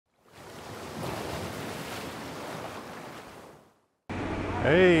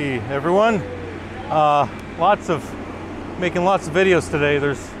Hey everyone, making lots of videos today.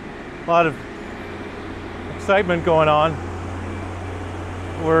 There's a lot of excitement going on.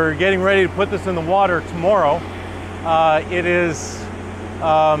 We're getting ready to put this in the water tomorrow. There's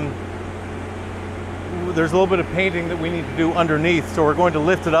a little bit of painting that we need to do underneath, so we're going to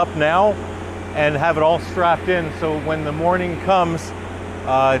lift it up now and have it all strapped in, so when the morning comes,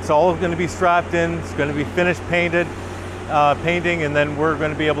 it's all going to be strapped in. It's going to be finished painting, and then we're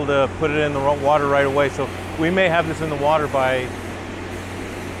going to be able to put it in the water right away. So we may have this in the water by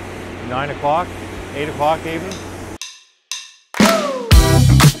 9 o'clock, 8 o'clock even.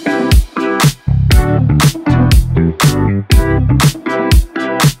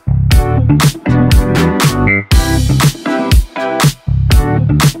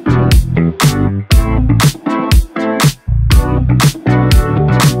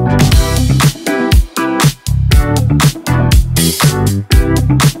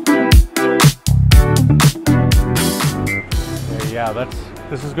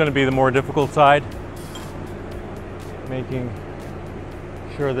 This is going to be the more difficult side, making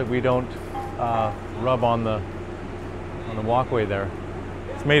sure that we don't rub on the walkway there.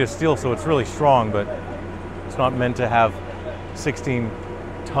 It's made of steel, so it's really strong, but it's not meant to have 16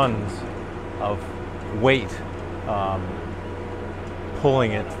 tons of weight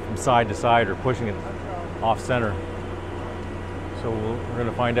pulling it from side to side or pushing it off center. So we're going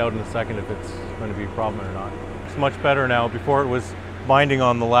to find out in a second if it's going to be a problem or not. It's much better now. Before it was binding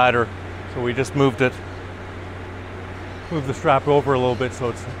on the ladder, so we just moved the strap over a little bit so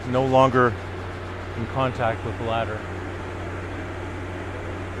it's no longer in contact with the ladder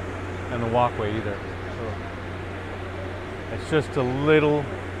and the walkway either. So it's just a little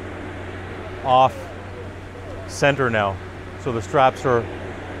off center now, so the straps are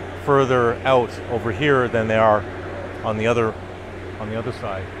further out over here than they are on the other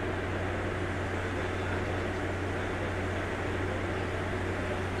side.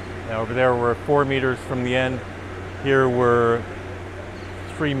 Now over there we're 4 meters from the end. Here we're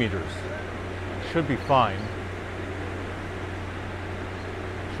 3 meters. Should be fine.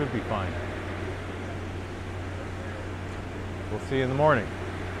 Should be fine. We'll see in the morning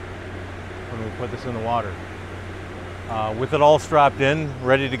when we put this in the water. With it all strapped in,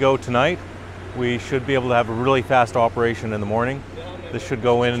 ready to go tonight, we should be able to have a really fast operation in the morning. This should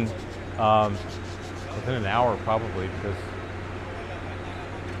go in within an hour probably, because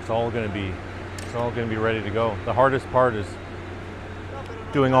it's all going to be ready to go. The hardest part is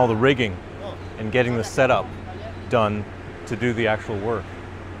doing all the rigging and getting the setup done to do the actual work.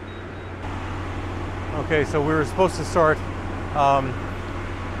 Okay, so we were supposed to start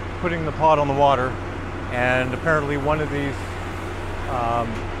putting the pod on the water, and apparently one of these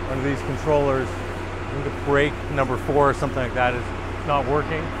controllers, I think the brake number 4 or something like that, is not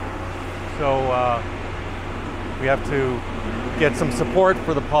working. So we have to get some support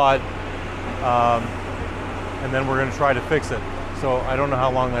for the pod, and then we're going to try to fix it. So I don't know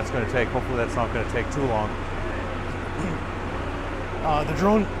how long that's going to take. Hopefully that's not going to take too long.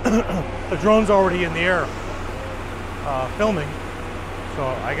 The drone's already in the air filming, so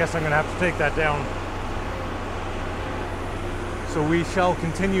I guess I'm going to have to take that down. So we shall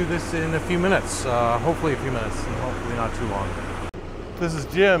continue this in a few minutes, hopefully a few minutes, and hopefully not too long. This is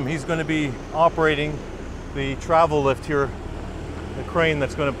Jim. He's going to be operating the travel lift here, the crane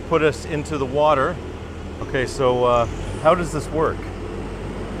that's going to put us into the water. Okay, so how does this work?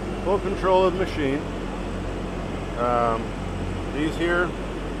 Full control of the machine. These here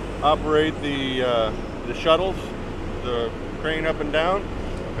operate the shuttles, the crane up and down.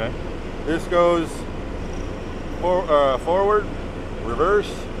 Okay. This goes forward, reverse.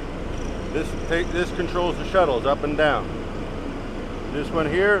 This controls the shuttles up and down. This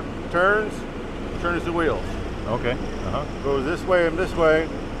one here turns the wheels. Okay. Goes this way and this way.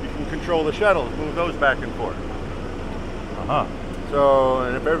 You can control the shuttles, move those back and forth. So,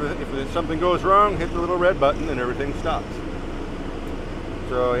 and if something goes wrong, hit the little red button and everything stops.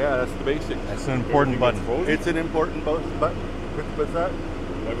 So yeah, that's the basics. That's an important button. It's an important button. What's that?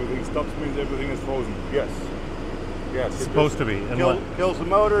 Everything stops means everything is frozen. Yes. Yes. It's supposed to be. Kills the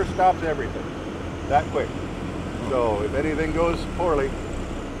motor, stops everything. That quick. So if anything goes poorly,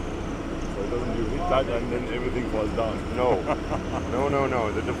 so it doesn't do that and then everything falls down. No.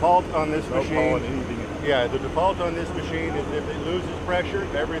 No. The default on this machine. No power in anything. Yeah, the default on this machine is if it loses pressure,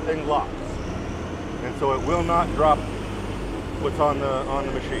 everything locks. And so it will not drop what's on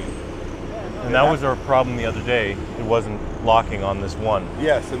the machine. And that was our problem the other day. It wasn't locking on this one.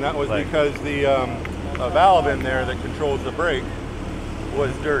 Yes, and that was because the valve in there that controls the brake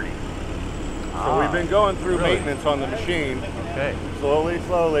was dirty. So we've been going through really? maintenance on the machine. Okay.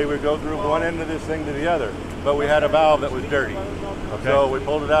 Slowly, we go through one end of this thing to the other. But we had a valve that was dirty. Okay. So we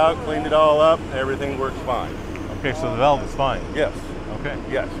pulled it out, cleaned it all up, everything works fine. Okay, so the valve is fine. Yes, Okay.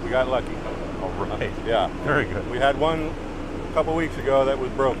 yes, we got lucky. All right. Yeah. Very good. We had one a couple weeks ago that was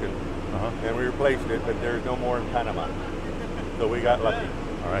broken, Uh-huh. and we replaced it, but there's no more in Panama. So we got lucky.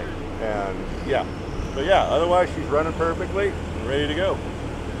 All right. And yeah. But yeah, otherwise she's running perfectly and ready to go.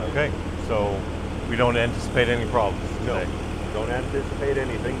 Okay. So we don't anticipate any problems No, today. don't anticipate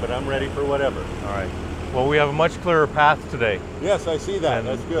anything, but I'm ready for whatever. All right. Well, we have a much clearer path today Yes, I see that.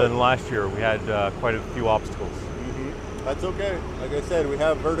 That's good. than last year. We had quite a few obstacles. That's okay. Like I said, we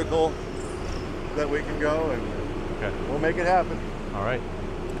have vertical that we can go, and Okay. we'll make it happen. All right.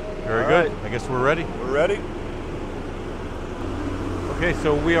 Very All good. right. I guess we're ready. We're ready? Okay,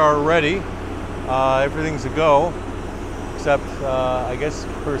 so we are ready. Everything's a go, except I guess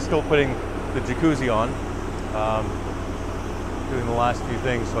we're still putting the jacuzzi on, doing the last few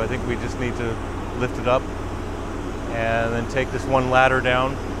things. So I think we just need to lift it up and then take this one ladder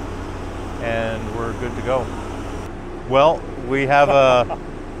down, and we're good to go. Well, we have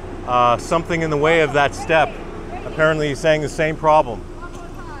something in the way of that step. Apparently he's saying the same problem.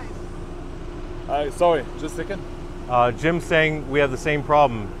 Sorry, just a second. Jim's saying we have the same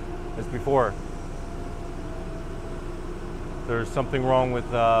problem as before. There's something wrong with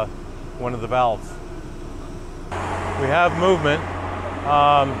one of the valves. We have movement.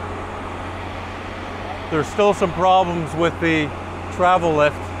 There's still some problems with the travel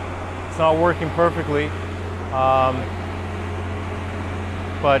lift. It's not working perfectly.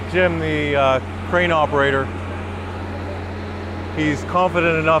 But Jim, the crane operator, he's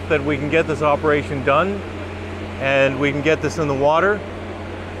confident enough that we can get this operation done and we can get this in the water.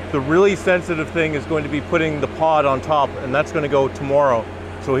 The really sensitive thing is going to be putting the pod on top, and that's going to go tomorrow.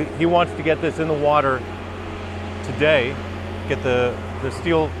 So he wants to get this in the water today, get the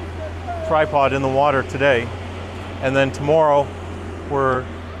steel TriPod in the water today, and then tomorrow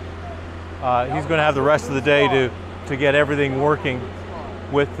he's going to have the rest of the day to get everything working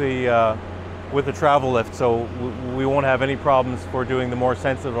with the travel lift, so we won't have any problems for doing the more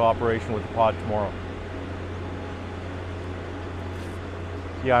sensitive operation with the pod tomorrow.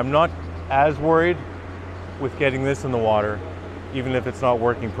 Yeah, I'm not as worried with getting this in the water, even if it's not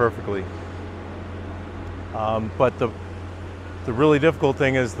working perfectly. But the really difficult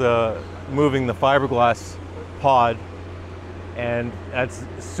thing is moving the fiberglass pod, and that's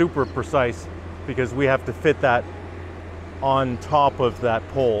super precise because we have to fit that on top of that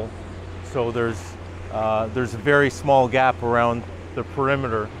pole. So there's a very small gap around the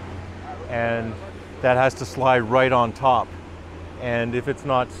perimeter, and that has to slide right on top. And if it's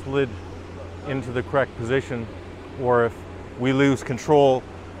not slid into the correct position, or if we lose control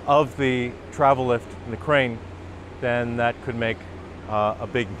of the travel lift and the crane, then that could make a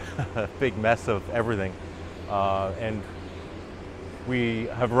big mess of everything. And we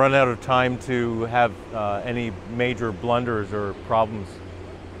have run out of time to have any major blunders or problems,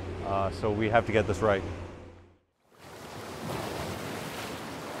 so we have to get this right.